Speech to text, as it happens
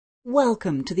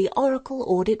Welcome to the Oracle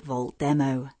Audit Vault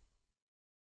demo.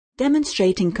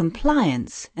 Demonstrating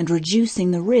compliance and reducing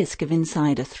the risk of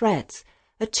insider threats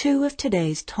are two of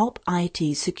today's top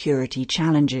IT security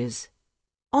challenges.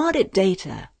 Audit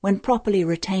data, when properly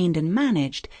retained and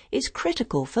managed, is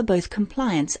critical for both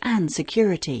compliance and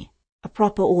security. A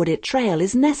proper audit trail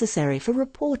is necessary for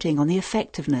reporting on the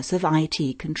effectiveness of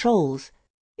IT controls.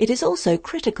 It is also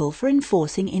critical for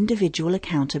enforcing individual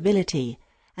accountability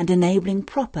and enabling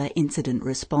proper incident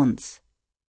response.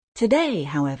 Today,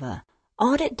 however,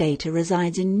 audit data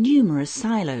resides in numerous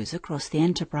silos across the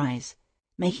enterprise,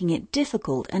 making it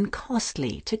difficult and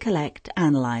costly to collect,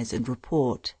 analyze, and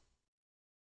report.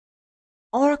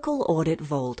 Oracle Audit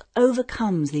Vault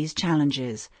overcomes these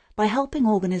challenges by helping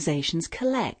organizations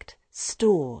collect,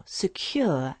 store,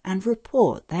 secure, and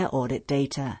report their audit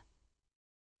data.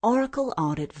 Oracle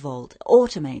Audit Vault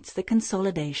automates the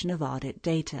consolidation of audit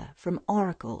data from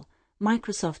Oracle,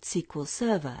 Microsoft SQL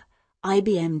Server,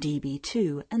 IBM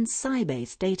DB2, and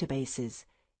Sybase databases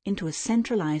into a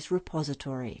centralized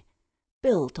repository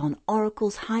built on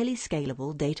Oracle's highly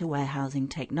scalable data warehousing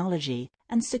technology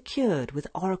and secured with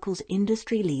Oracle's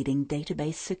industry-leading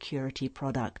database security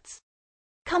products.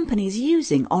 Companies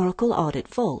using Oracle Audit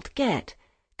Vault get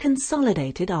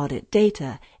consolidated audit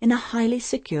data in a highly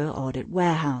secure audit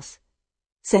warehouse,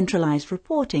 centralized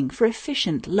reporting for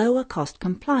efficient lower-cost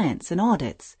compliance and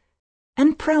audits,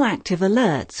 and proactive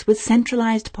alerts with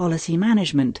centralized policy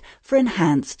management for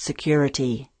enhanced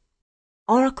security.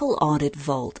 Oracle Audit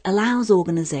Vault allows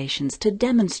organizations to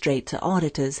demonstrate to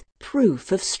auditors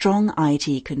proof of strong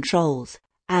IT controls,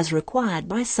 as required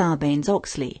by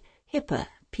Sarbanes-Oxley, HIPAA,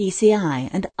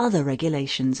 PCI, and other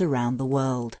regulations around the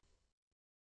world.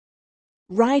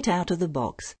 Right out of the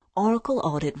box, Oracle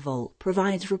Audit Vault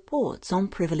provides reports on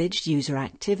privileged user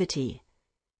activity,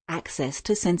 access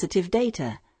to sensitive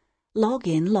data,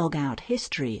 log-in, log-out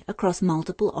history across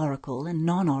multiple Oracle and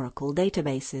non-Oracle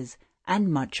databases,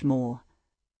 and much more.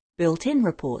 Built-in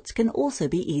reports can also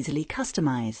be easily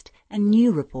customized and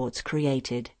new reports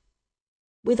created.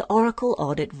 With Oracle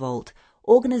Audit Vault,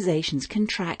 organizations can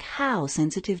track how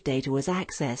sensitive data was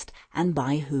accessed and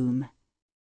by whom.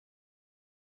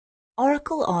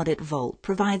 Oracle Audit Vault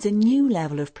provides a new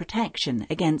level of protection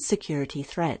against security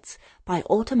threats by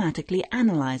automatically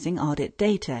analyzing audit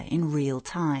data in real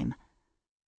time.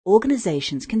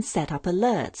 Organizations can set up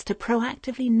alerts to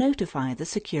proactively notify the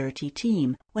security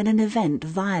team when an event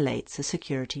violates a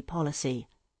security policy.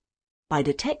 By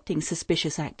detecting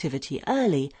suspicious activity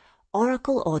early,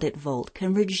 Oracle Audit Vault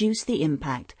can reduce the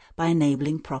impact by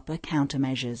enabling proper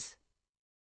countermeasures.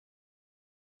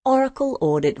 Oracle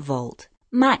Audit Vault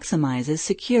maximizes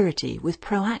security with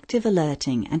proactive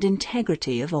alerting and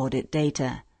integrity of audit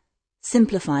data,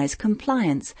 simplifies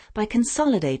compliance by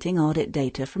consolidating audit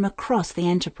data from across the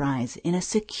enterprise in a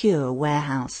secure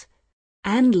warehouse,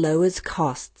 and lowers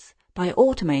costs by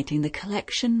automating the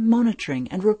collection, monitoring,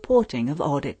 and reporting of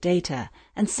audit data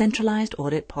and centralized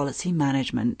audit policy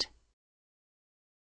management.